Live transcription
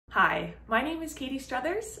Hi, my name is Katie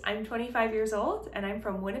Struthers. I'm 25 years old and I'm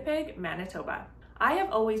from Winnipeg, Manitoba. I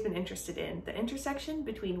have always been interested in the intersection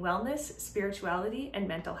between wellness, spirituality, and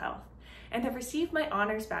mental health, and have received my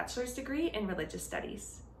honors bachelor's degree in religious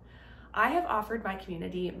studies. I have offered my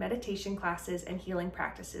community meditation classes and healing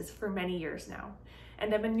practices for many years now,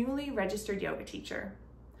 and I'm a newly registered yoga teacher.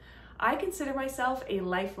 I consider myself a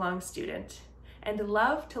lifelong student and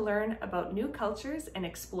love to learn about new cultures and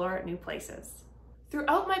explore new places.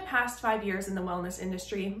 Throughout my past 5 years in the wellness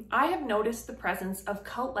industry, I have noticed the presence of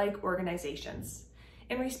cult-like organizations.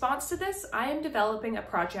 In response to this, I am developing a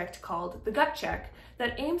project called The Gut Check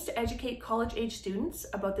that aims to educate college-age students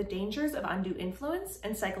about the dangers of undue influence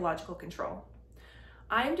and psychological control.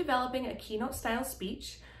 I am developing a keynote-style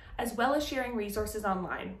speech, as well as sharing resources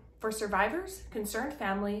online for survivors, concerned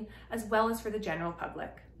family, as well as for the general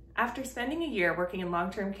public. After spending a year working in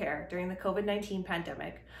long-term care during the COVID-19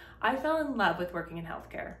 pandemic, I fell in love with working in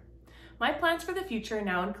healthcare. My plans for the future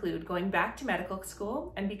now include going back to medical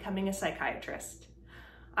school and becoming a psychiatrist.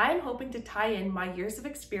 I am hoping to tie in my years of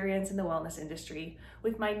experience in the wellness industry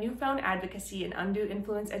with my newfound advocacy in undue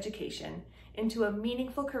influence education into a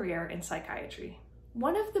meaningful career in psychiatry.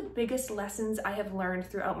 One of the biggest lessons I have learned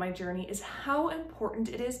throughout my journey is how important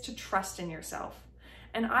it is to trust in yourself.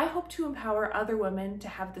 And I hope to empower other women to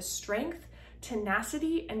have the strength,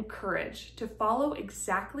 tenacity, and courage to follow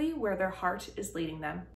exactly where their heart is leading them.